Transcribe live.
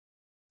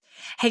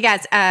Hey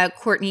guys,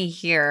 Courtney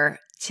here.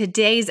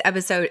 Today's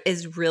episode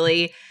is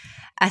really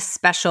a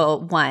special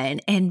one.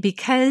 And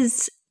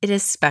because it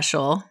is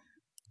special,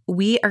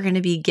 we are going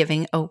to be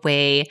giving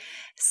away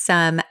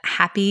some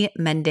Happy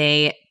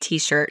Monday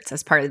t-shirts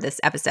as part of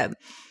this episode.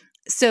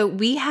 So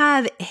we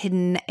have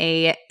hidden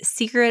a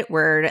secret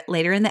word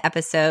later in the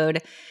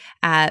episode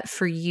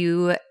for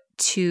you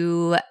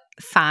to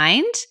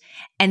find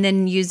and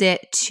then use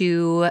it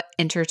to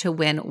enter to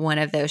win one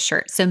of those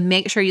shirts. So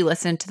make sure you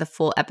listen to the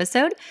full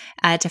episode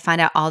to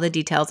find out all the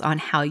details on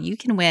how you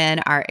can win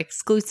our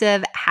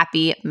exclusive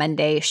Happy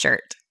Monday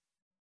shirt.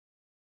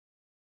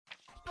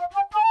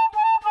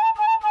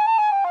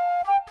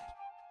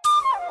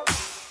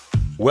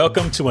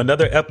 Welcome to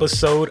another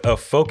episode of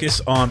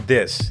Focus on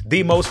This,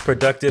 the most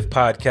productive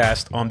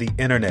podcast on the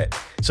internet,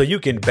 so you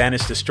can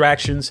banish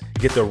distractions,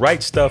 get the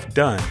right stuff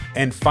done,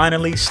 and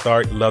finally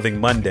start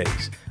loving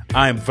Mondays.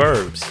 I'm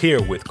Verbs,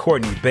 here with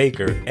Courtney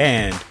Baker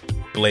and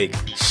Blake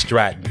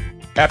Stratton.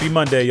 Happy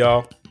Monday,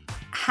 y'all.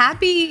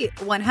 Happy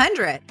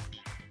 100.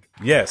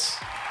 Yes.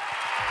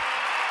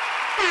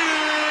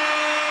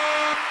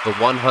 The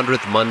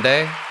 100th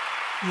Monday?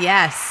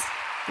 Yes.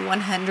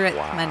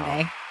 100th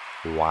Monday.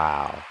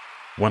 Wow.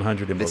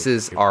 100. This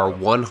is our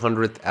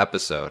 100th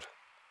episode.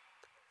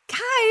 Guys,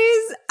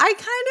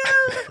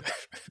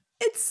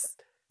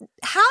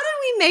 how did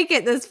we make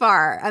it this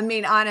far? I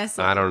mean,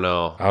 honestly. I don't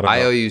know.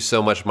 I owe you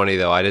so much money,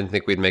 though. I didn't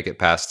think we'd make it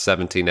past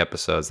 17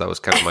 episodes. That was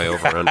kind of my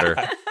over-under.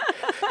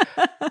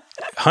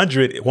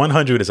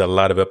 100 is a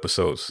lot of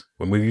episodes.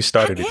 When we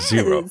started at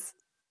 0,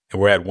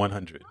 and we're at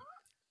 100.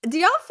 Do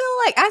y'all feel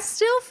like, I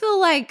still feel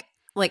like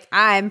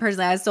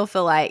I still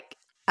feel like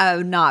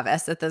a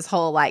novice at this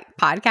whole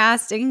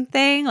podcasting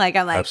thing. I'm like,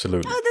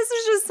 absolutely. Oh, this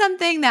is just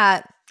something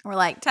that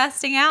we're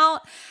testing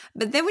out.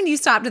 But then when you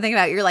stop to think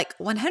about it, you're like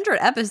 100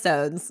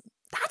 episodes.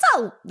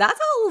 That's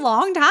a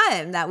long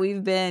time that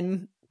we've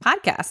been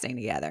podcasting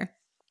together.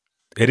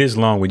 It is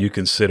long when you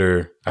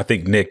consider, I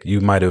think, Nick, you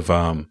might have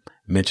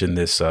mentioned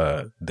this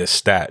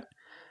stat.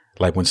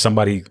 Like when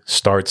somebody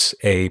starts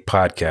a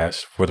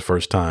podcast for the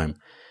first time,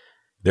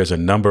 there's a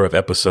number of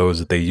episodes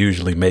that they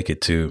usually make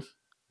it to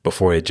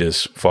before it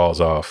just falls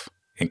off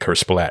and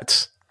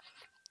kersplats.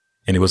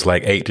 And it was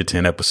like 8 to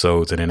 10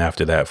 episodes. And then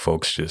after that,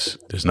 folks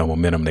there's no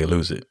momentum. They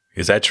lose it.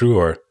 Is that true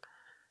or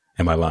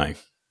am I lying?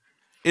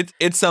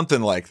 It's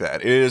something like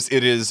that.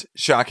 It is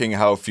shocking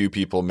how few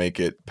people make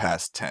it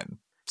past 10.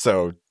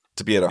 So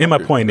to be at 100, and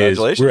my point is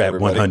we're at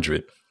everybody.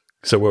 100.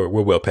 So we're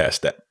well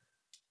past that.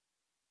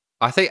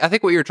 I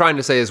think what you're trying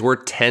to say is we're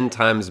 10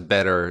 times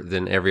better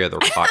than every other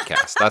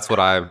podcast. That's what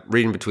I'm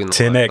reading between the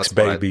 10x,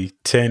 baby.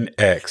 10x.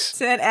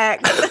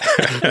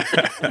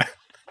 10x.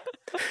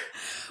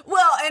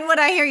 Well, and what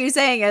I hear you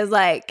saying is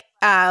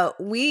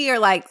we're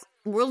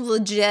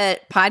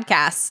legit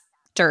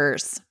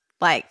podcasters,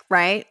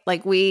 right?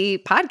 We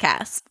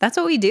podcast. That's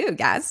what we do,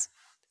 guys.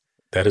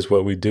 That is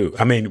what we do.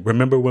 I mean,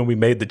 remember when we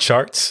made the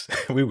charts?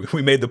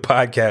 we made the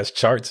podcast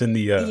charts in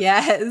the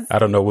yes. I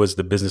don't know, was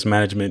the business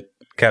management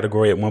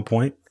category at one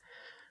point.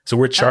 So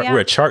we're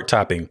a chart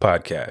topping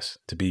podcast,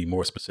 to be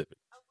more specific.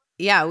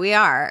 Yeah, we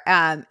are,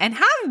 and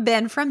have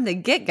been from the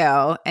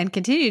get-go and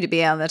continue to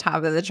be on the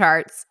top of the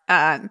charts,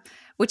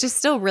 which is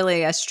still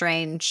really a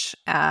strange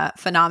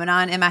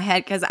phenomenon in my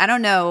head because I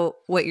don't know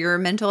what your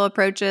mental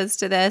approach is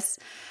to this,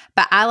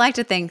 but I like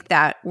to think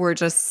that we're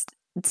just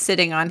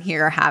sitting on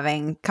here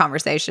having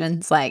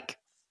conversations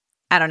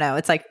I don't know,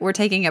 it's like we're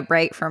taking a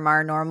break from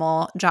our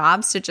normal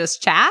jobs to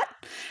just chat.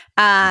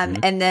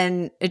 And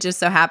then it just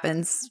so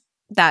happens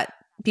that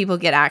people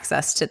get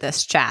access to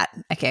this chat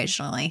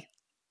occasionally.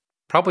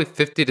 Probably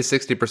 50 to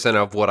 60%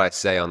 of what I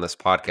say on this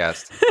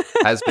podcast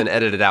has been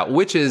edited out,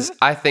 which is,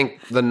 I think,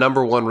 the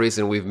number one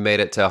reason we've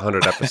made it to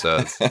 100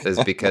 episodes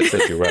is because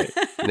of You're right.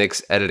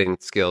 Nick's editing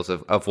skills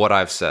of what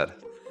I've said.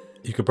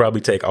 You could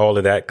probably take all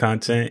of that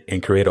content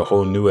and create a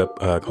whole new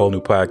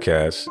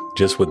podcast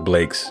just with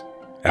Blake's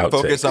outtakes.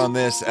 Focus on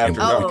this after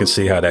dark. You can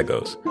see how that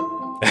goes.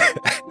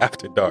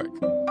 After dark.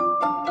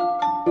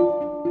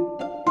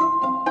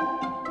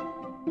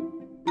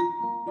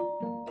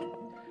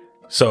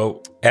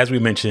 So, as we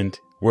mentioned,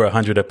 we're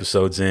 100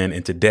 episodes in,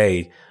 and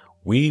today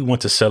we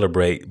want to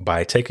celebrate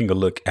by taking a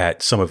look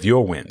at some of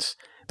your wins,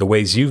 the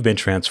ways you've been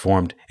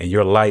transformed and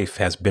your life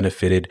has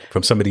benefited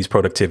from some of these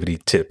productivity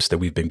tips that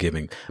we've been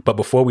giving. But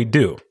before we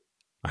do,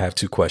 I have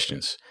 2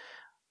 questions.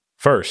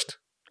 First,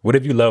 what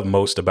have you loved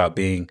most about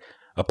being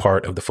a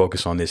part of the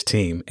Focus on This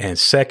team? And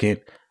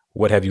second,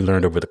 what have you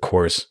learned over the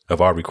course of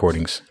our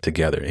recordings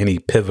together? Any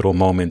pivotal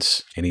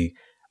moments, any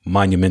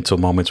monumental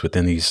moments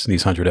within these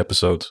 100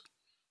 episodes?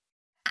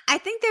 I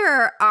think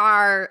there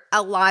are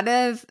a lot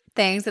of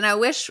things, and I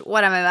wish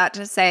what I'm about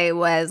to say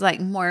was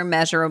more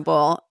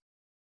measurable.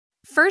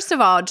 First of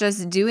all,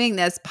 just doing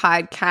this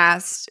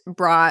podcast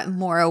brought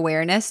more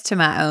awareness to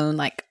my own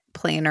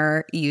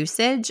planner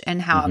usage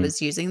and how I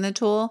was using the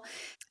tool.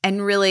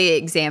 and really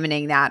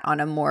examining that on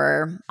a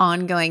more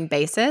ongoing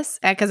basis.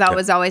 Because I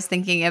was always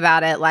thinking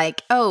about it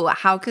like, oh,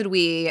 how could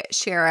we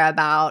share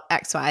about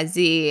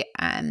XYZ?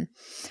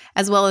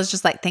 As well as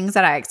just like things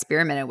that I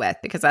experimented with,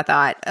 because I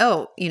thought,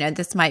 oh,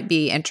 this might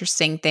be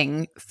interesting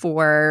thing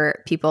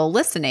for people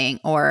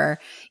listening, or,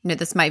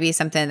 this might be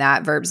something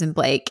that Verbs and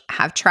Blake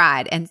have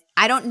tried. And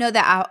I don't know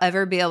that I'll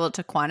ever be able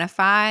to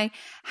quantify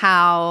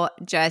how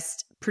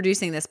just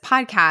producing this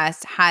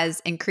podcast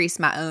has increased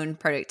my own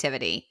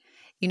productivity.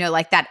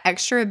 Like that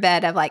extra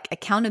bit of like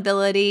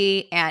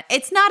accountability, and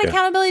it's not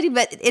accountability,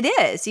 but it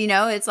is,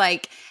 it's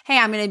like, hey,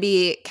 I'm going to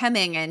be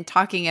coming and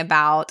talking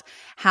about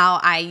how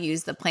I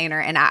use the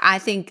planner. And I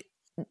think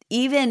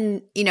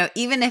even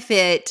if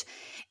it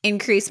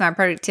increased my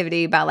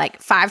productivity by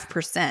like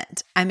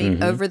 5%, I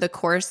mean, over the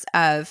course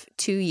of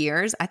 2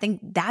 years, I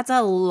think that's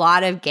a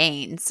lot of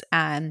gains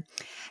that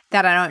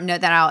I don't know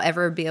that I'll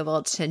ever be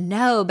able to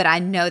know, but I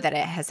know that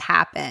it has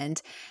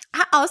happened.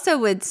 I also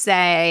would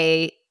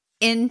say,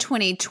 in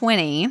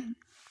 2020,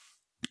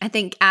 I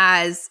think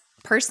as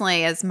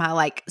my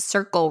like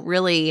circle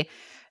really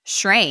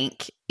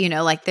shrank,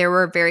 like there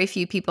were very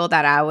few people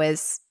that I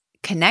was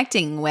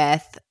connecting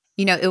with.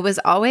 It was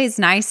always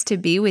nice to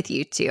be with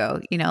you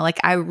two. Like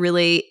I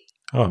really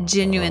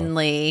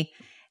genuinely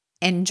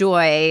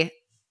enjoy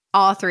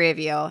all three of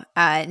you,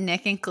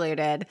 Nick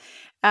included.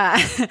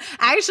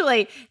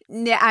 Actually,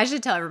 I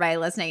should tell everybody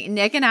listening,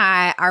 Nick and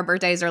I, our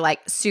birthdays are like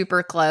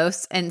super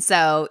close. And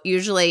so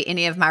usually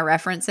any of my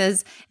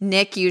references,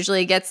 Nick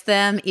usually gets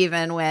them,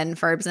 even when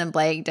Verbs and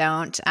Blake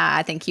don't.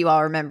 I think you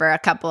all remember a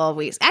couple of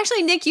weeks.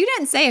 Actually, Nick, you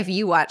didn't say if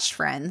you watched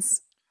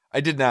Friends.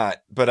 I did not,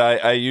 but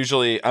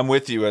I'm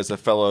with you as a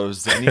fellow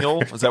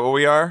Zennial. Is that what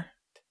we are?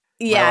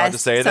 Yes, to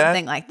say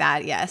something that? like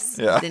that. Yes,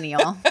 yeah.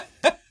 Zennial.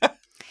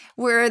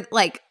 We're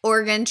like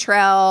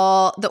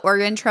the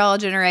Oregon Trail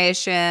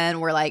generation.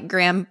 We're like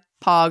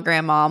grandpa,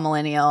 grandma,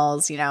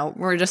 millennials,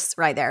 we're just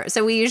right there.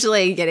 So we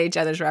usually get each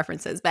other's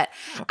references, but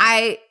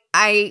I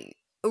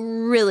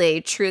really,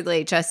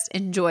 truly just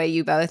enjoy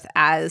you both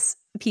as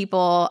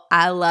people.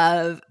 I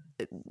love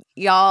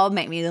y'all,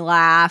 make me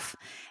laugh.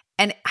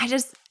 And I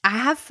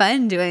have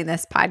fun doing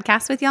this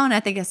podcast with y'all. And I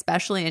think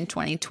especially in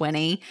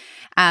 2020,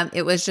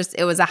 it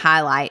was a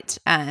highlight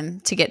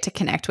to get to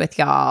connect with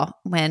y'all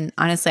when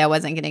honestly I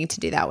wasn't getting to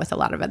do that with a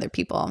lot of other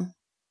people.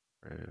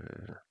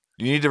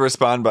 You need to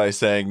respond by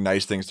saying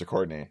nice things to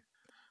Courtney.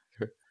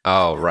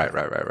 Oh, right.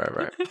 Wait,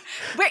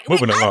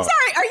 Moving I'm along.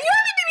 sorry. Are you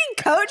having to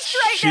be coached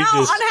right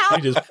now on how?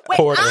 She just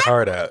poured her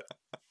heart out.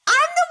 I'm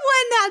the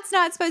one that's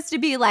not supposed to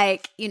be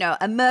like,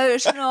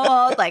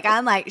 emotional. Like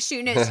I'm like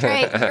shooting it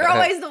straight. You're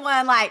always the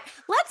one like,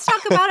 let's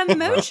talk about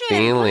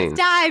emotion. Let's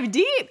dive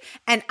deep.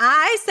 And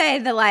I say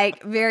the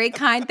like very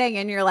kind thing,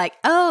 and you're like,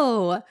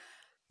 oh,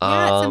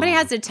 yeah. Somebody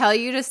has to tell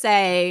you to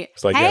say,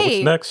 it's like,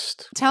 hey, what's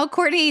next? Tell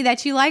Courtney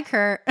that you like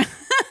her.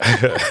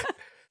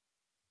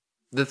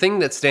 The thing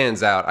that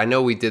stands out, I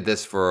know we did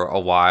this for a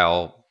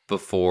while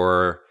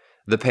before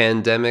the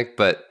pandemic,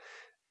 but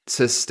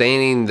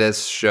sustaining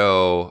this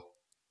show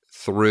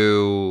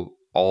through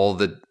all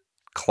the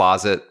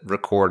closet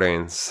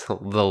recordings,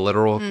 the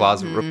literal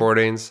closet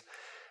recordings,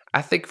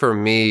 I think for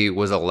me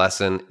was a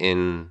lesson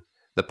in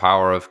the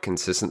power of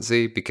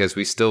consistency, because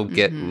we still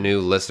get new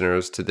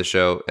listeners to the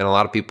show. And a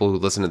lot of people who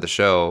listen to the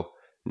show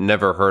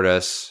never heard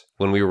us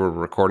when we were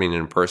recording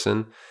in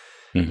person.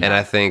 And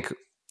I think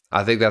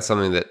that's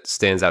something that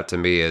stands out to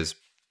me is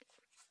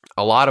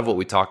a lot of what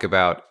we talk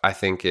about, I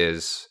think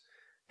is,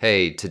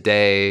 hey,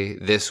 today,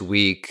 this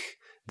week,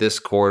 this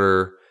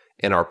quarter,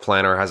 and our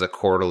planner has a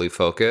quarterly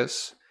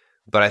focus.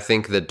 But I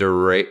think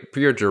the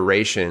pure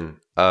duration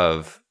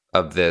of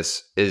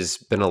this has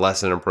been a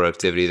lesson in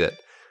productivity that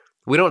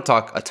we don't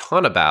talk a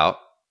ton about,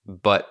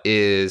 but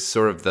is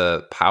sort of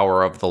the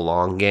power of the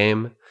long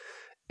game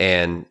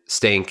and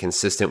staying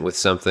consistent with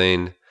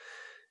something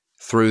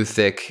through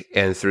thick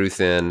and through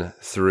thin,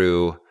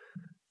 through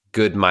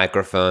good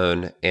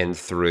microphone and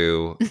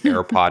through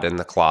AirPod in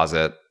the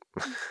closet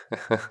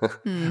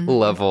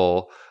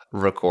level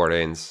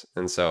recordings.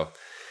 And so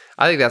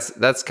I think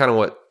that's kind of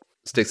what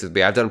sticks with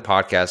me. I've done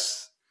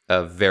podcasts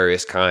of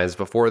various kinds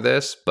before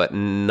this, but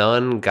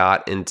none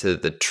got into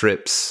the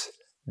trips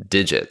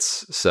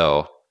digits.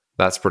 So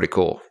that's pretty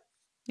cool.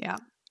 Yeah.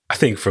 I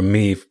think for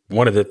me,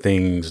 one of the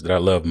things that I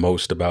love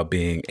most about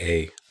being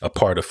a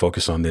part of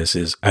Focus on This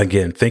is,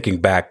 again, thinking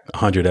back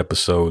 100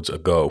 episodes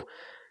ago,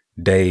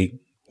 day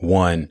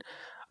one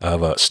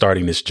of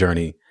starting this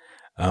journey.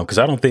 Because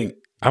I don't think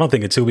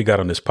until we got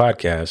on this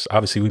podcast,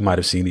 obviously we might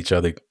have seen each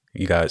other,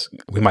 you guys,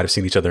 we might have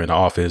seen each other in the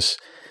office,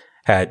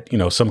 had,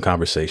 some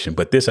conversation,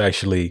 but this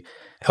actually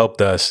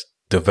helped us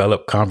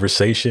develop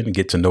conversation,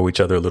 get to know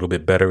each other a little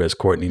bit better, as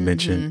Courtney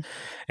mentioned.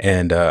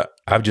 And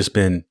I've just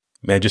been,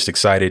 just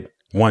excited,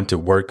 one, to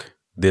work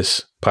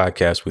this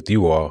podcast with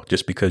you all,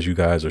 just because you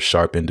guys are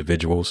sharp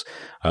individuals.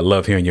 I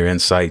love hearing your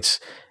insights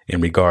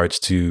in regards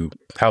to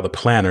how the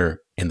planner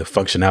and the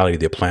functionality of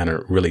the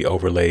planner really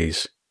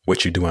overlays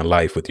what you do in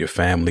life with your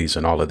families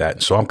and all of that.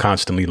 And so I'm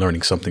constantly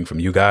learning something from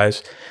you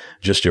guys,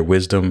 just your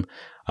wisdom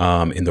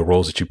in the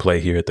roles that you play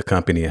here at the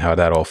company and how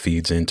that all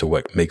feeds into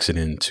what makes it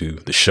into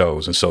the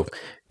shows. And so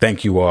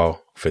thank you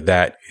all for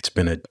that. It's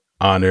been an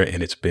honor,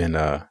 and it's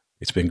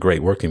been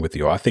great working with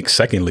you all. I think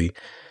secondly,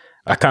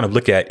 I kind of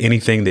look at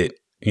anything that,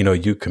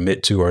 you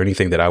commit to, or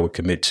anything that I would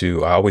commit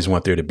to. I always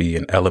want there to be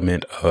an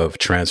element of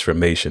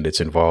transformation that's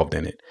involved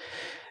in it.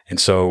 And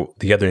so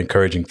the other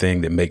encouraging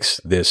thing that makes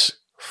this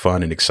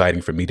fun and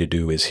exciting for me to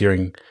do is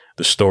hearing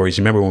the stories.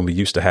 You remember when we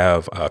used to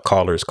have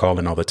callers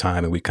calling all the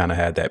time, and we kind of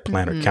had that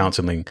planner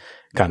counseling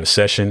kind of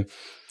session,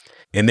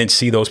 and then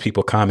see those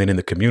people comment in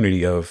the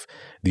community of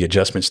the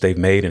adjustments they've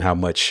made and how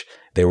much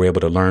they were able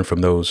to learn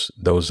from those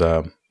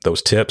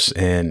tips,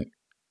 and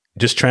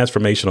just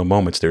transformational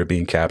moments that are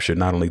being captured,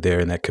 not only there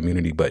in that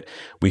community, but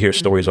we hear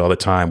stories all the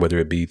time, whether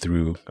it be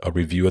through a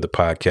review of the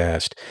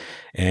podcast.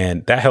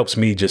 And that helps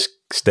me just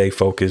stay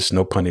focused,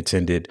 no pun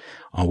intended,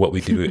 on what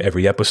we do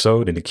every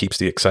episode, and it keeps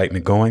the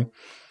excitement going.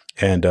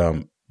 And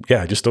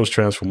just those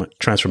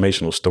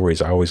transformational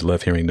stories, I always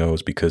love hearing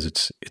those, because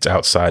it's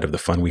outside of the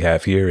fun we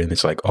have here. And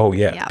it's like,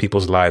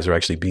 people's lives are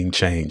actually being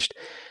changed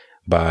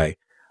by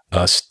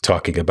us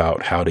talking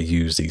about how to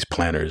use these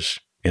planners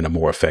in a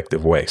more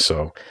effective way.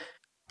 So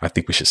I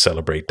think we should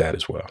celebrate that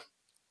as well.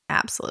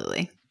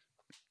 Absolutely.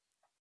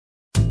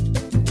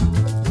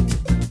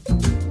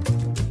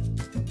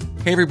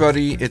 Hey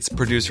everybody, it's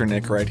producer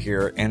Nick right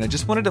here, and I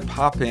just wanted to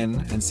pop in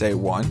and say,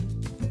 one,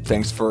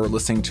 thanks for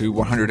listening to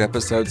 100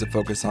 episodes that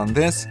focus on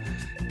this.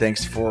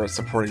 Thanks for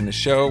supporting the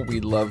show. We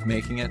love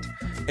making it.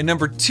 And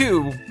number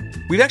two,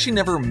 we've actually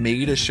never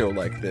made a show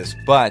like this,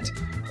 but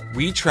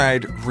we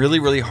tried really,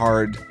 really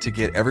hard to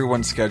get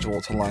everyone's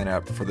schedule to line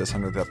up for this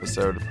 100th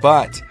episode,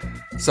 but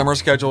summer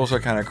schedules are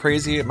kind of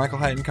crazy at Michael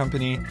Hyatt and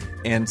Company,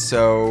 and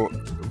so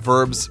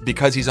Verbs,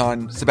 because he's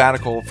on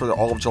sabbatical for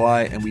all of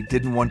July, and we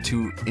didn't want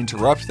to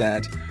interrupt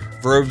that,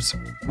 Verbs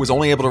was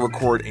only able to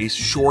record a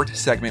short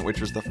segment, which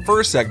was the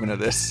first segment of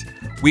this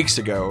weeks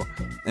ago,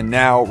 and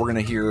now we're going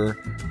to hear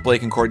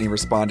Blake and Courtney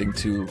responding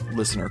to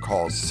listener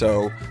calls.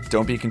 So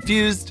don't be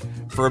confused.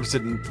 Verbs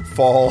didn't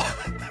fall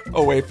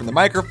away from the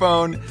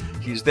microphone.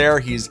 He's there.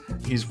 He's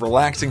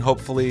relaxing,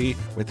 hopefully,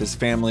 with his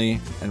family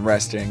and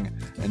resting.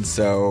 And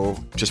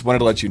so just wanted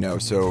to let you know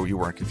so you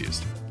weren't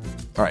confused.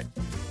 All right.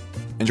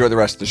 Enjoy the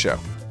rest of the show.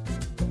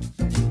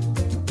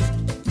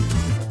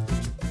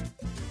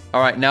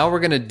 All right, now we're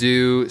going to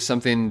do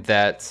something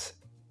that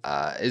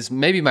is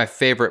maybe my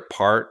favorite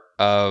part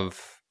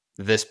of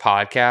this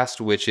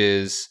podcast, which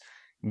is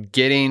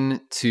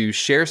getting to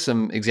share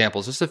some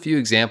examples, just a few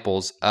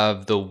examples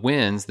of the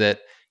wins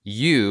that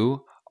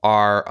you,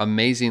 our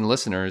amazing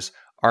listeners,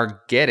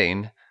 are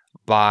getting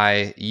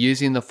by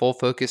using the Full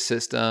Focus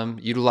system,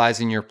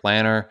 utilizing your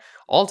planner.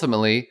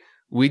 Ultimately,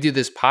 we do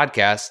this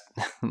podcast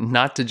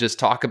not to just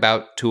talk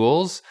about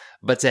tools,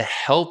 but to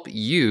help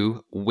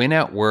you win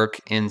at work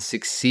and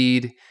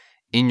succeed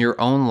in your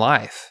own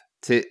life,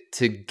 to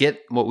get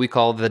what we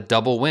call the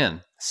double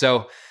win.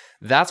 So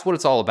that's what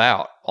it's all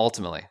about,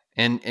 ultimately.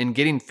 And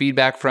getting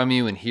feedback from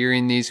you and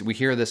hearing these, we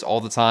hear this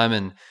all the time,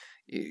 and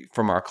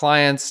from our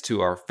clients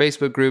to our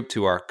Facebook group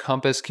to our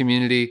Compass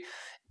community.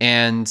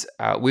 And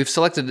we've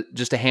selected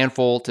just a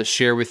handful to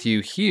share with you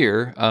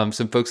here.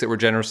 Some folks that were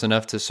generous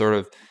enough to sort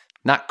of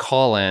not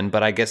call in,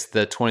 but I guess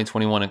the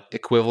 2021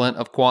 equivalent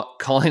of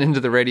calling into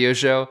the radio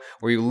show,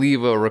 where you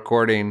leave a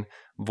recording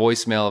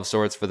voicemail of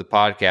sorts for the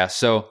podcast.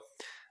 So,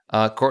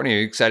 Courtney, are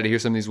you excited to hear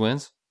some of these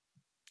wins?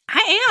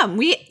 I am.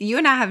 You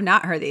and I have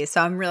not heard these,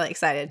 so I'm really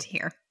excited to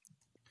hear.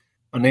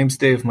 My name's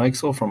Dave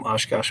Meixel from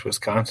Oshkosh,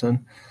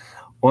 Wisconsin.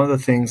 One of the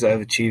things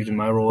I've achieved in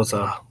my role as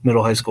a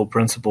middle high school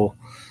principal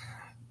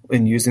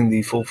in using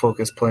the Full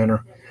Focus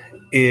Planner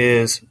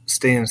is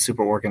staying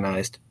super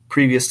organized.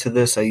 Previous to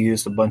this, I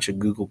used a bunch of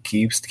Google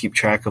Keeps to keep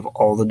track of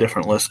all the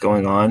different lists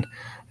going on,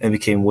 and it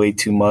became way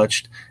too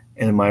much.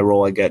 And in my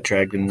role, I got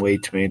dragged in way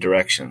too many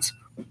directions.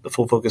 The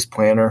Full Focus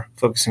Planner,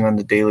 focusing on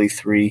the daily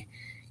 3,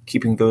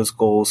 keeping those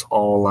goals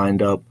all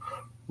lined up,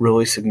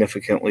 really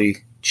significantly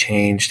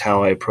changed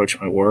how I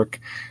approach my work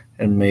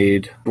and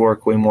made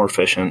work way more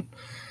efficient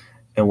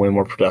and way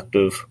more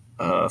productive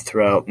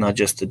throughout not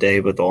just the day,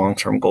 but the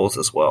long-term goals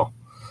as well.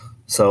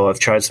 So I've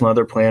tried some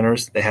other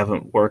planners. They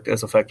haven't worked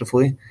as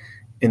effectively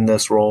in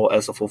this role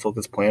as a Full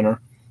Focus Planner.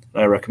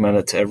 And I recommend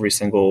it to every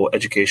single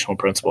educational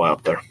principal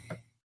out there.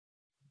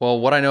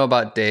 Well, what I know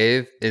about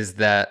Dave is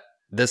that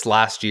this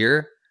last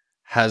year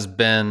has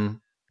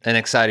been an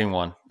exciting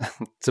one,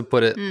 to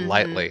put it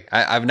lightly.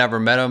 I've never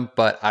met him,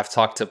 but I've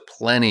talked to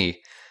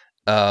plenty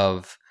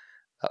of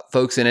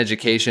folks in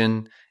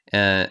education,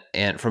 and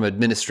from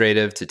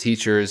administrative to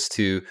teachers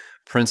to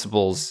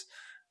principals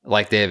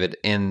like David.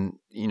 And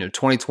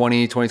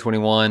 2020,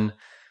 2021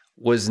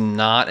 was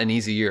not an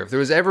easy year. If there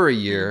was ever a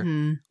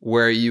year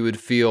where you would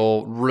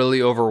feel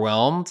really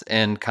overwhelmed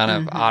and kind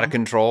of out of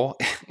control,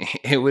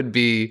 it would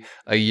be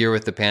a year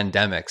with the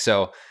pandemic.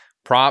 So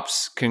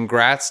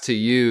congrats to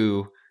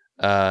you,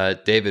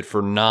 David,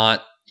 for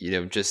not,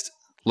 just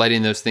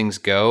letting those things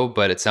go.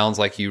 But it sounds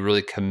like you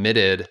really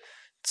committed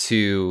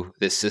to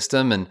this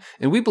system. And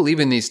we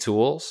believe in these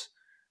tools,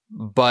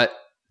 but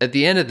at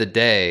the end of the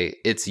day,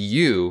 it's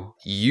you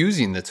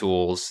using the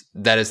tools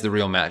that is the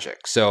real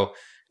magic. So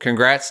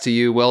congrats to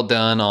you. Well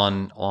done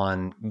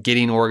on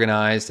getting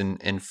organized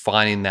and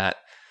finding that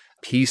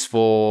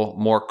peaceful,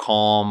 more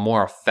calm,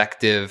 more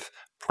effective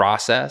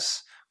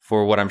process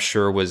for what I'm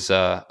sure was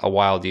a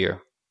wild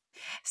year.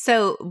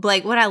 So,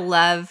 Blake, what I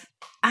love,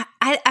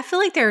 I feel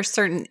like there are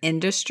certain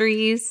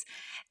industries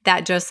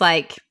that just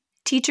like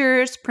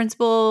teachers,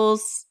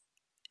 principals,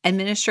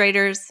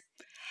 administrators,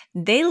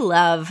 they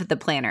love the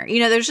planner.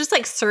 There's just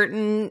like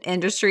certain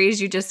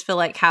industries you just feel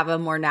like have a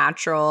more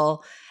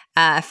natural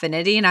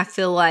affinity. And I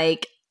feel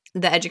like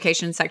the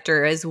education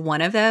sector is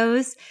one of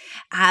those.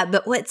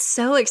 But what's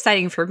so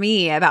exciting for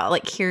me about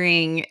like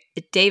hearing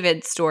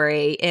David's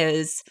story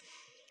is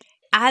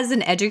as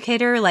an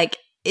educator, like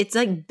it's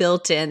like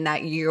built in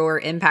that you're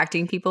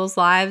impacting people's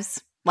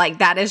lives. Like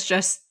that is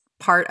just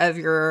part of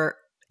your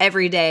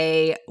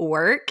everyday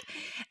work.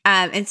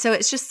 And so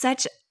it's just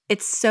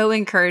it's so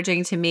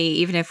encouraging to me,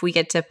 even if we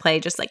get to play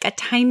just like a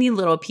tiny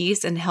little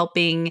piece in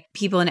helping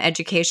people in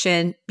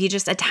education be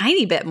just a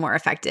tiny bit more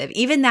effective.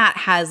 Even that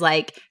has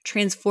like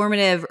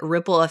transformative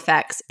ripple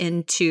effects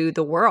into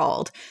the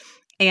world.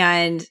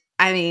 And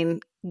I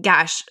mean,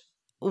 gosh,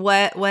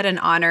 what an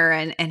honor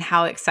and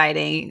how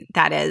exciting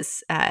that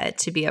is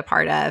to be a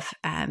part of.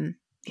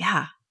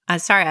 Yeah. I'm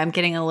sorry, I'm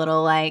getting a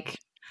little like,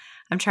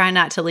 I'm trying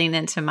not to lean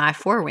into my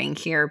forewing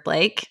here,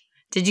 Blake.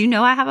 Did you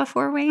know I have a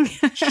forewing?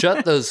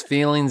 Shut those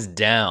feelings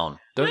down.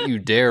 Don't you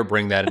dare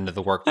bring that into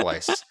the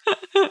workplace.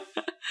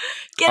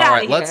 Get All out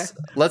right, of here.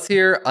 let's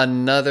hear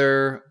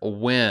another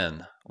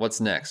win. What's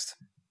next?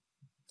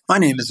 My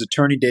name is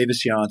Attorney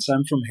Davis Yance.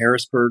 I'm from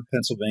Harrisburg,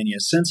 Pennsylvania.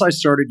 Since I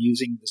started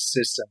using the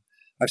system,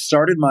 I've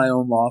started my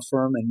own law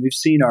firm, and we've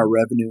seen our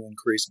revenue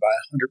increase by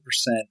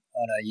 100%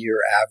 on a year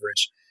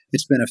average.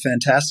 It's been a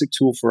fantastic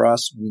tool for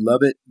us. We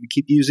love it. We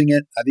keep using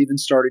it. I've even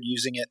started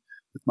using it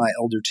with my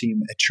elder team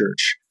at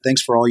church.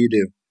 Thanks for all you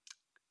do.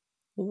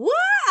 What?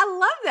 I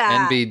love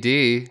that.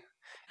 NBD.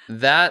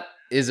 That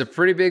is a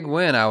pretty big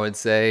win, I would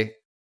say.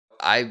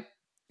 I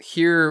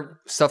hear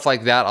stuff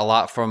like that a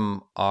lot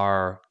from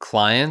our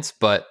clients,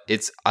 but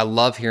I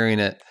love hearing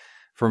it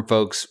from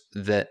folks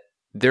that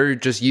they're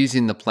just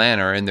using the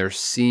planner and they're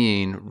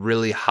seeing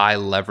really high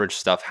leverage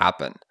stuff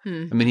happen.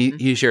 Mm-hmm. I mean,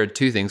 he shared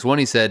two things. One,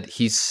 he said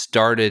he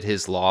started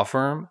his law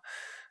firm.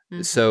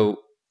 Mm-hmm. So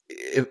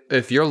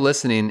if you're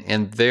listening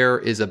and there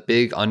is a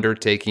big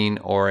undertaking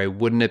or a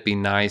wouldn't it be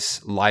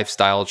nice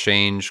lifestyle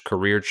change,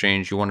 career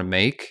change you want to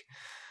make,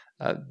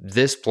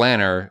 this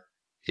planner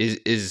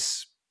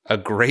is a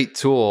great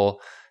tool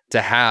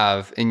to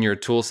have in your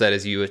tool set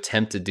as you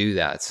attempt to do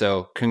that.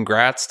 So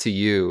congrats to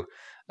you,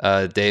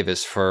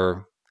 Davis,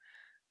 for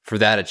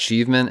that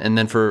achievement. And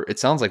then it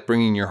sounds like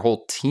bringing your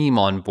whole team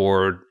on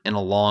board and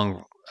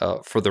along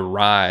for the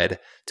ride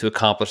to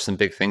accomplish some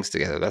big things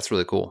together. That's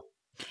really cool.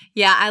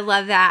 Yeah, I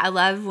love that. I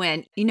love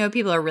when,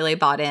 people are really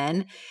bought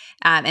in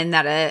and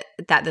that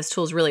this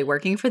tool is really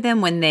working for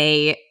them when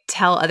they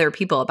tell other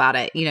people about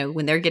it,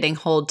 when they're getting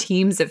whole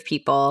teams of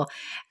people.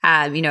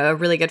 A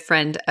really good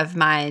friend of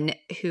mine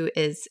who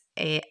is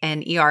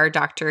an ER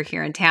doctor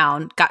here in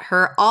town got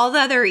all the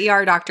other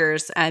ER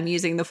doctors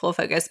using the Full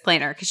Focus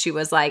Planner because she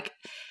was like,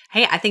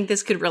 hey, I think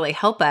this could really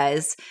help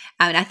us.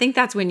 And I think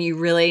that's when you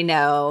really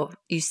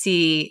you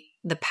see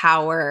the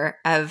power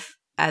of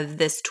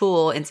this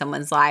tool in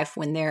someone's life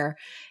when they're,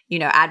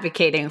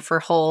 advocating for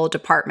whole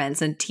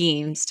departments and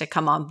teams to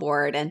come on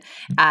board. And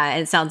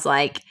it sounds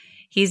like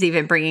he's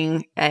even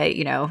bringing,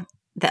 the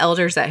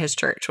elders at his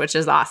church, which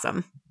is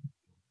awesome.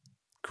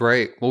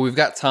 Great. Well, we've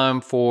got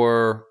time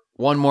for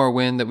one more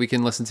win that we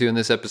can listen to in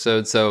this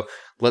episode. So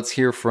let's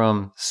hear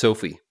from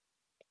Sophie.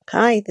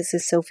 Hi, this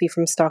is Sophie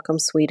from Stockholm,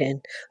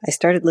 Sweden. I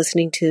started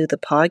listening to the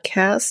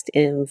podcast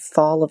in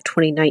fall of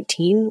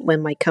 2019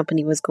 when my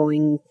company was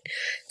going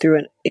through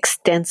an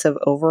extensive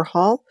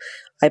overhaul.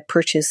 I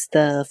purchased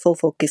the Full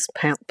Focus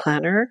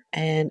Planner,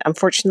 and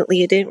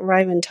unfortunately it didn't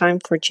arrive in time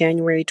for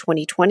January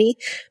 2020,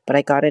 but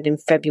I got it in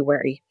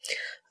February.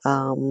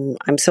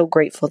 I'm so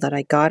grateful that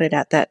I got it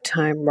at that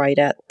time, right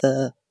at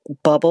the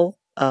bubble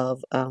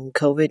of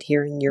COVID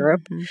here in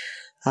Europe.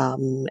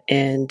 Mm-hmm.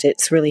 And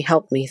it's really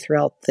helped me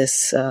throughout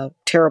this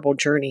terrible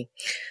journey.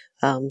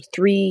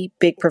 3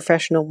 big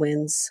professional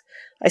wins.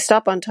 I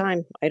stop on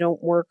time. I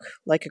don't work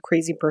like a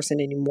crazy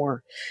person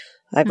anymore.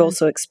 I've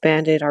also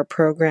expanded our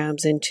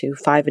programs into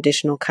 5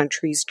 additional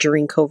countries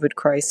during COVID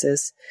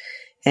crisis.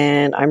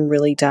 And I'm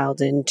really dialed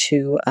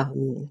into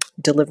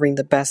delivering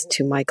the best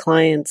to my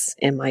clients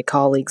and my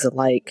colleagues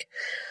alike.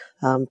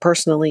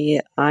 Personally,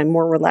 I'm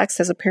more relaxed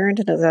as a parent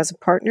and as a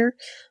partner.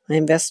 I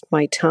invest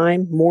my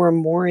time more and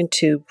more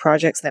into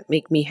projects that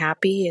make me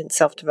happy and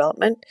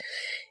self-development.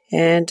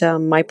 And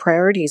my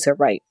priorities are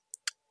right.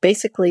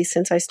 Basically,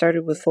 since I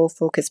started with Full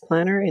Focus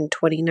Planner in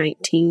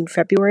 2019,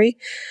 February,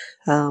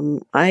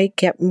 I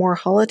get more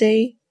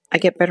holiday. I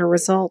get better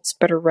results,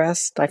 better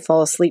rest. I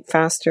fall asleep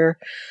faster.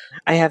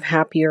 I have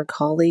happier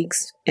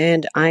colleagues.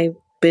 And I've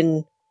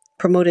been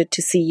promoted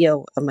to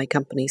CEO of my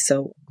company.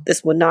 So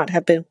this would not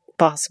have been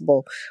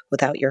possible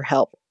without your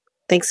help.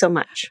 Thanks so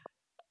much.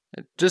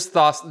 Just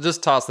toss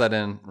that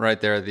in right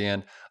there at the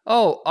end.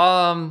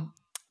 Oh,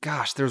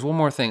 gosh, there's one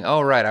more thing.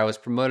 Oh, right. I was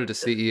promoted to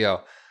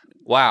CEO.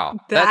 Wow.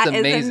 That's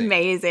amazing. Is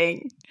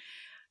amazing.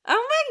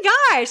 Oh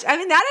my gosh. I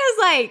mean, that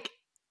is like,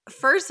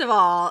 first of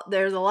all,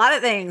 there's a lot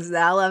of things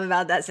that I love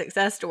about that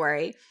success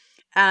story.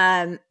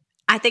 I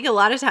think a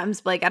lot of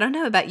times, Blake, I don't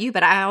know about you,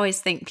 but I always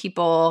think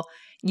people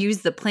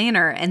use the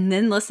planner and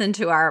then listen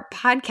to our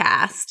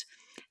podcast.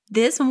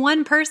 This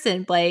one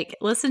person, Blake,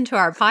 listened to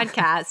our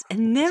podcast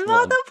and then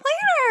bought the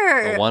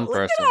planner. One Look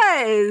person.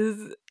 At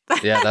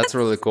us. Yeah, that's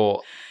really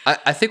cool.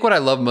 I think what I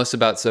love most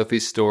about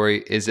Sophie's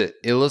story is it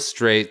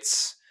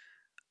illustrates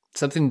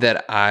something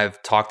that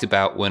I've talked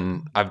about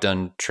when I've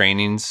done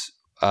trainings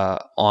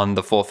on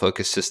the full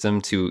focus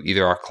system to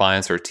either our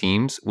clients or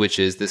teams, which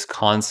is this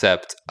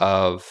concept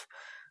of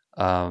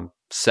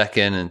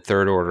second and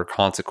third order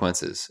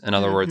consequences. In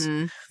other words,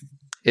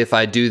 if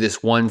I do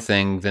this one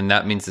thing, then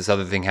that means this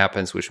other thing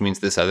happens, which means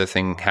this other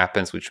thing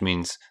happens, which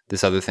means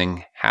this other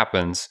thing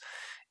happens.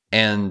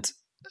 And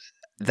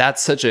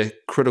that's such a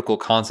critical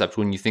concept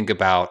when you think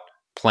about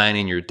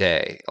planning your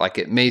day. Like,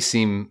 it may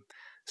seem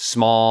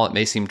small, it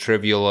may seem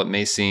trivial, it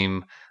may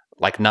seem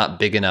like not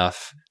big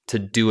enough to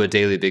do a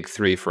daily big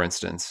three, for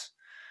instance.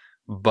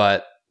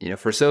 But,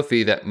 for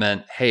Sophie, that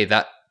meant, hey,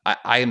 that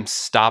I am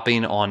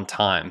stopping on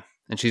time.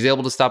 And she's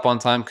able to stop on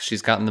time because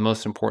she's gotten the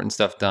most important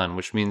stuff done,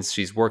 which means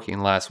she's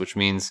working less, which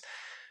means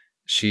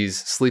she's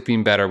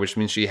sleeping better, which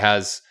means she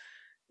has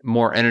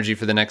more energy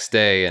for the next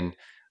day. And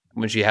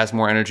when she has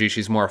more energy,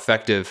 she's more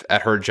effective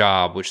at her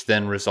job, which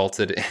then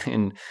resulted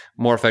in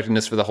more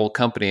effectiveness for the whole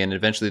company. And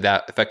eventually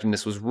that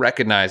effectiveness was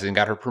recognized and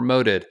got her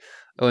promoted.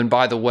 Oh, and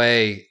by the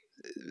way,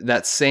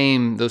 those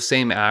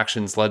same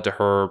actions led to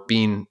her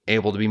being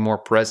able to be more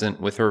present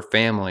with her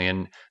family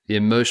and the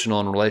emotional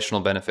and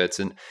relational benefits.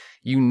 And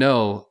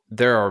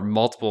there are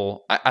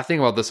multiple, I think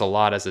about this a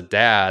lot as a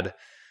dad,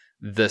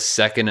 the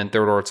second and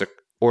third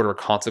order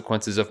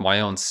consequences of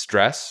my own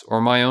stress or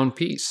my own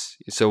peace.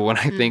 So when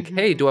I think,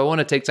 hey, do I want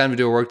to take time to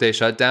do a workday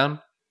shutdown?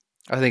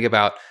 I think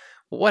about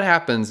what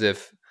happens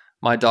if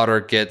my daughter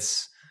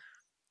gets,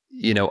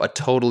 a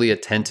totally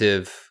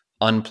attentive,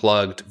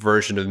 unplugged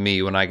version of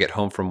me when I get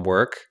home from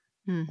work.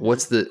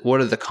 What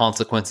are the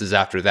consequences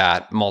after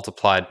that,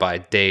 multiplied by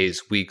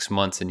days, weeks,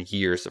 months, and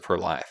years of her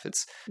life?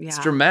 It's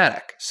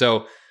dramatic.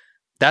 So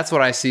that's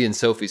what I see in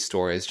Sophie's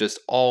story, is just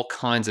all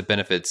kinds of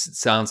benefits. It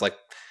sounds like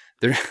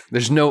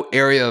there's no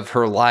area of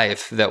her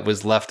life that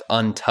was left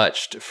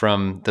untouched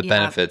from the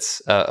benefits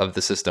of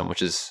the system,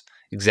 which is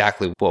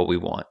exactly what we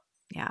want.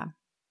 Yeah.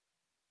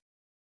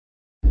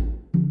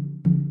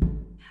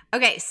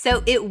 Okay,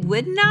 so it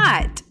would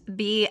not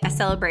be a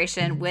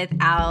celebration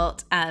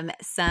without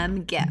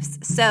some gifts.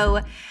 So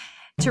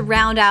to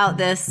round out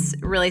this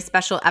really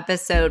special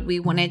episode, we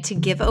wanted to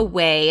give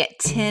away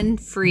 10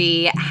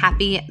 free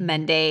Happy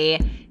Monday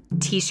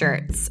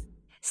t-shirts.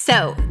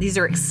 So these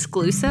are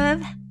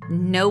exclusive.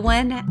 No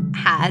one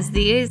has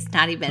these,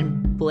 not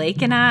even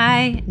Blake and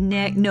I.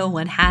 Nick, no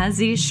one has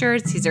these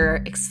shirts. These are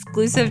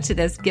exclusive to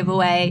this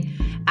giveaway.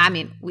 I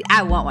mean,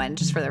 I want one,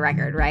 just for the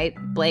record, right?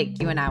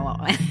 Blake, you and I want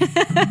one.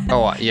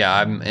 Oh, yeah,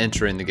 I'm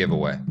entering the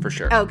giveaway for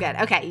sure. Oh, good.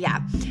 Okay, yeah.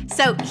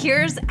 So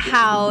here's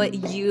how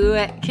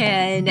you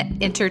can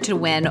enter to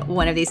win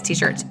one of these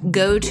t-shirts.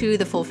 Go to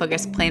the Full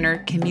Focus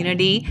Planner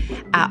community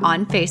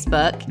on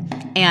Facebook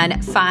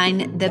and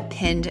find the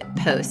pinned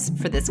post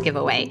for this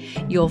giveaway.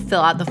 You'll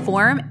fill out the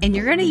form and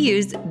you're going to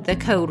use the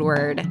code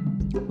word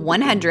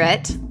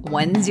 100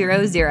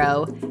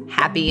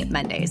 Happy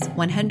Mondays.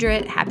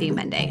 100 Happy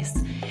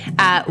Mondays.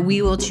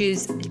 We will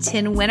choose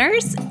 10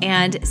 winners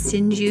and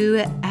send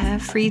you a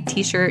free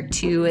t-shirt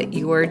to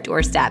your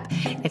doorstep.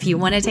 If you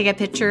want to take a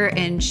picture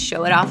and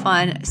show it off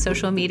on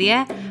social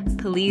media,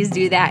 please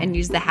do that and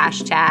use the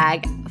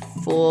hashtag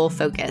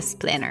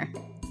 #FullFocusPlanner.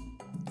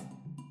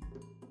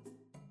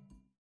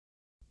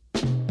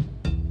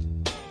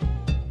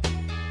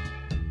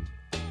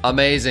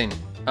 Amazing.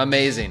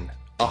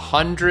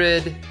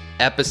 100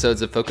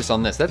 episodes of Focus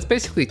on This. That's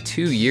basically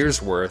 2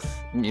 years worth,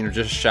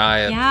 just shy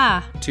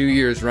of 2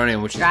 years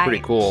running, which is pretty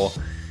cool.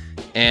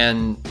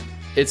 And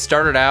it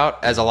started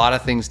out, as a lot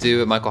of things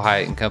do at Michael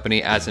Hyatt and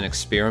Company, as an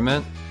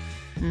experiment.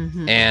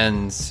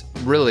 And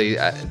really,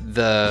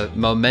 the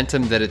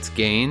momentum that it's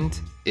gained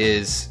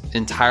is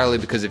entirely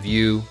because of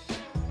you,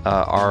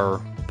 our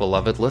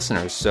beloved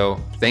listeners. So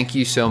thank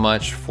you so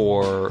much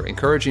for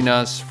encouraging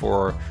us,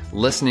 for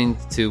listening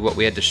to what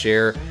we had to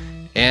share,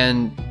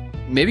 and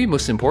maybe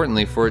most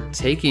importantly, for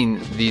taking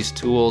these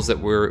tools that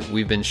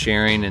we've been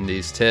sharing and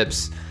these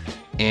tips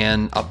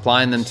and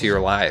applying them to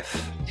your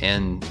life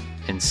and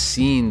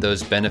seeing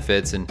those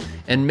benefits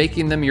and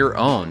making them your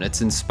own.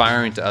 It's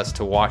inspiring to us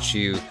to watch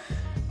you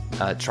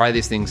try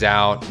these things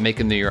out, make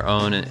them your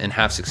own, and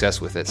have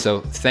success with it. So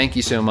thank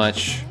you so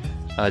much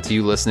to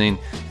you listening.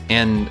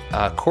 And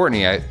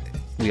Courtney,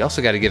 we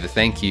also got to give a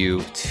thank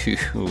you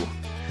to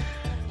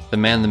the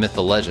man, the myth,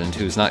 the legend,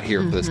 who's not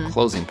here for this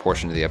closing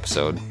portion of the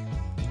episode.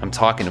 I'm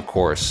talking, of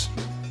course,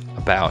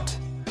 about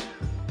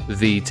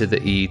V to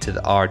the E to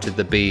the R to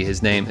the B.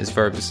 His name is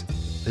Verbs.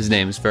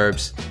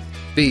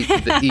 beat,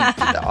 the E,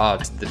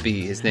 it's the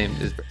B. His name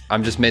is,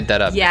 I'm just made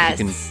that up.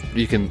 Yes.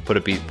 You can put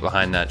a beat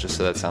behind that just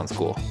so that sounds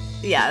cool.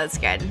 Yeah, that's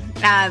good.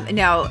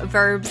 No,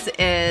 Verbs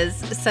is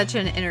such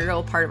an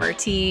integral part of our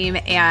team.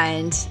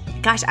 And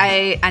gosh,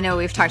 I know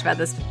we've talked about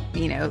this,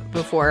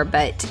 before,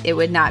 but it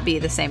would not be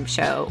the same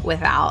show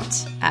without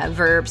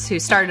Verbs, who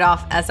started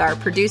off as our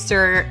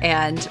producer,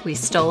 and we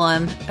stole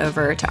him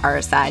over to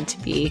our side to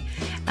be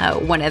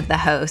one of the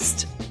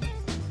hosts.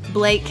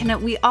 Blake,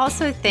 can we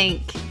also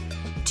thank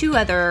three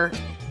other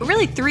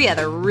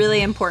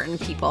really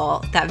important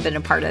people that have been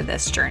a part of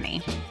this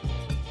journey?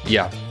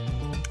 Yeah.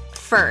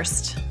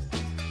 First,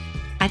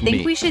 I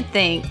think we should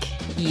thank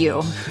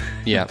you.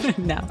 Yeah.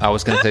 No. I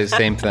was going to say the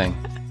same thing.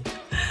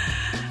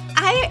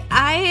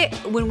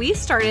 When we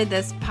started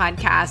this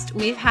podcast,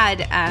 we've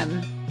had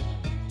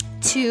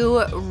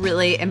two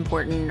really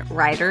important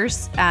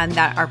writers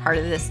that are part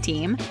of this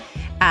team.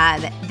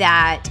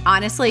 That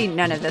honestly,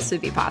 none of this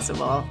would be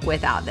possible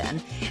without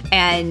them.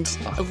 And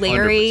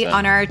Larry 100%.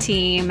 on our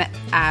team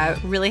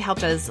really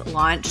helped us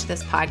launch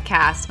this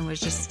podcast, and was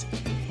just,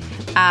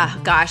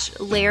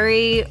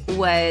 Larry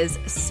was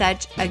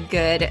such a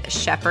good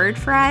shepherd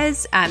for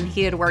us.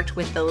 He had worked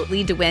with the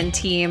Lead to Win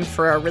team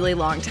for a really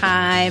long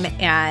time,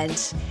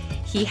 and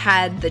he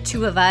had the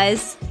two of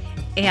us.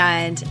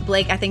 And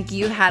Blake, I think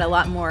you had a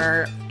lot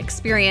more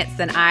experience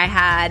than I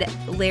had.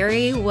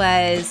 Larry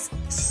was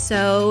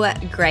so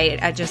great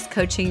at just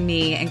coaching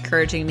me,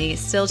 encouraging me.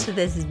 Still to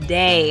this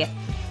day,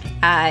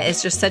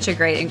 is just such a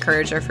great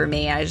encourager for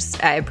me. I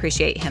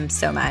appreciate him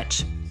so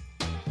much.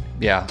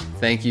 Yeah.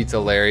 Thank you to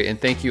Larry. And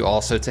thank you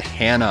also to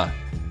Hannah,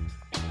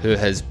 who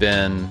has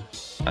been,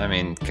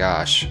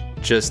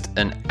 just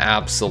an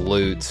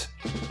absolute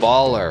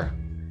baller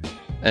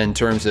in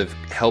terms of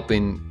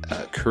helping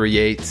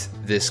create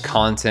this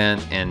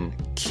content and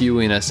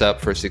queuing us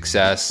up for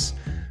success.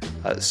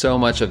 So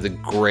much of the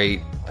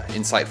great,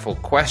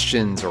 insightful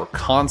questions or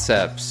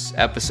concepts,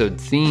 episode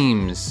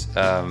themes,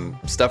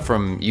 stuff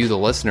from you, the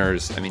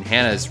listeners.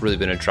 Hannah has really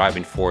been a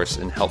driving force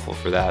and helpful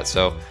for that.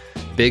 So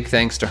big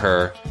thanks to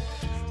her.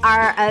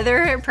 Our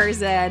other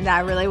person that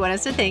I really want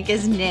us to thank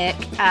is Nick,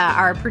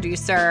 our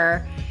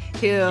producer,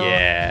 who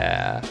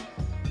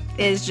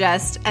is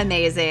just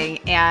amazing.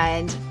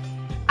 And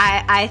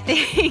I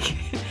think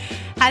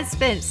has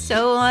spent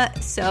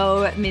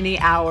so many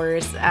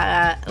hours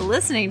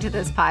listening to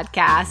this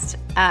podcast.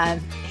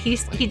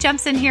 He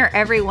jumps in here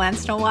every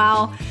once in a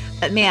while,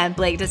 but man,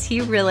 Blake, does he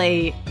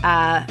really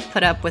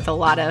put up with a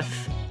lot of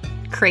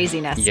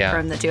craziness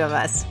from the two of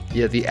us?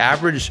 Yeah, the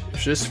average,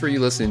 just for you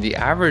listening, the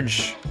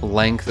average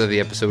length of the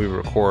episode we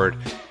record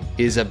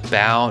is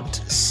about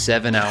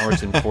 7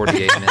 hours and 48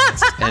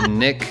 minutes, and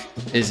Nick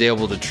is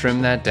able to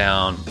trim that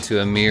down to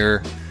a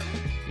mere,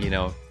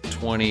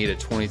 20 to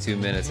 22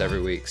 minutes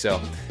every week.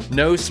 So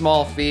no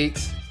small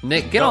feat.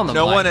 Nick, get on the mic.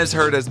 No one has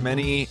heard as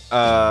many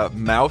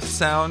mouth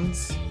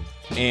sounds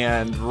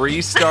and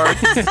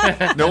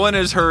restarts. No one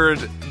has heard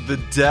the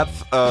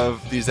depth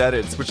of these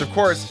edits, which of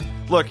course,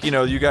 look,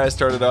 you guys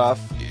started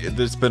off.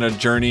 There's been a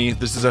journey.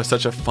 This is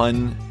such a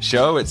fun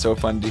show. It's so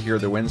fun to hear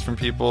the wins from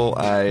people.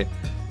 It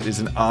is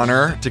an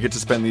honor to get to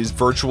spend these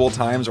virtual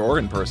times or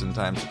in-person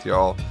times with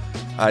y'all.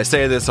 I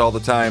say this all the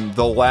time.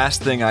 The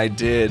last thing I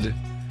did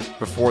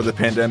before the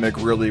pandemic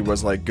really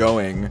was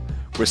going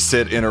was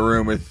sit in a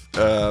room with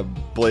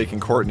Blake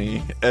and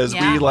Courtney as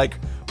we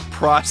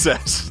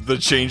process the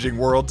changing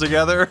world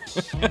together.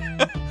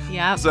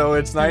 Yeah. So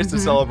it's nice to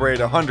celebrate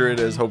 100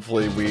 as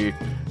hopefully we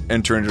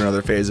enter into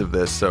another phase of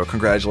this. So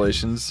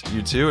congratulations,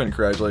 you two, and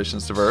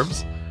congratulations to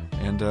Verbs.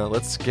 And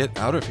let's get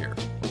out of here.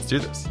 Let's do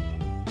this.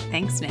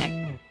 Thanks,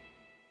 Nick.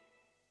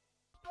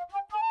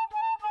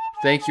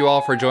 Thank you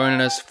all for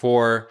joining us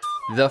for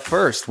the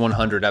first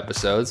 100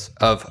 episodes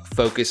of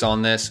Focus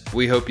on This.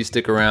 We hope you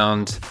stick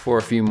around for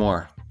a few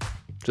more.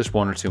 Just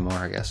one or two more,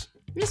 I guess.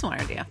 Just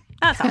one or two.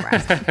 That's all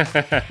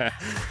right.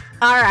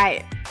 All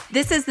right.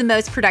 This is the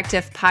most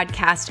productive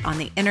podcast on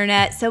the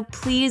internet, so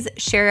please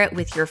share it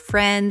with your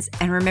friends,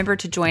 and remember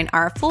to join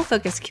our Full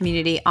Focus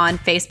community on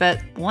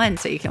Facebook, one,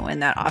 so you can win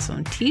that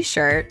awesome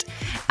t-shirt,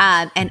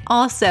 and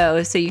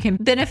also so you can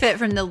benefit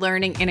from the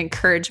learning and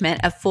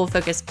encouragement of Full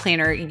Focus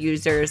Planner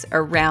users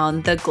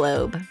around the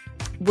globe.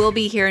 We'll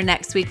be here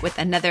next week with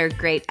another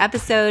great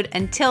episode.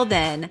 Until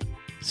then,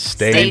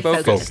 stay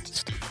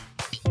focused.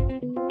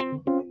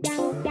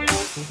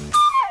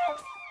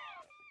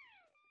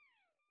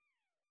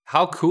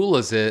 How cool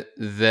is it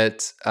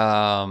that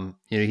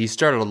he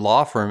started a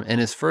law firm and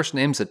his first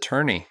name's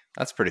Attorney?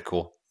 That's pretty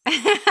cool.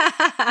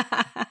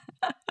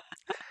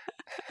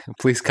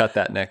 Please cut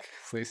that, Nick.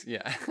 Please,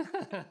 yeah.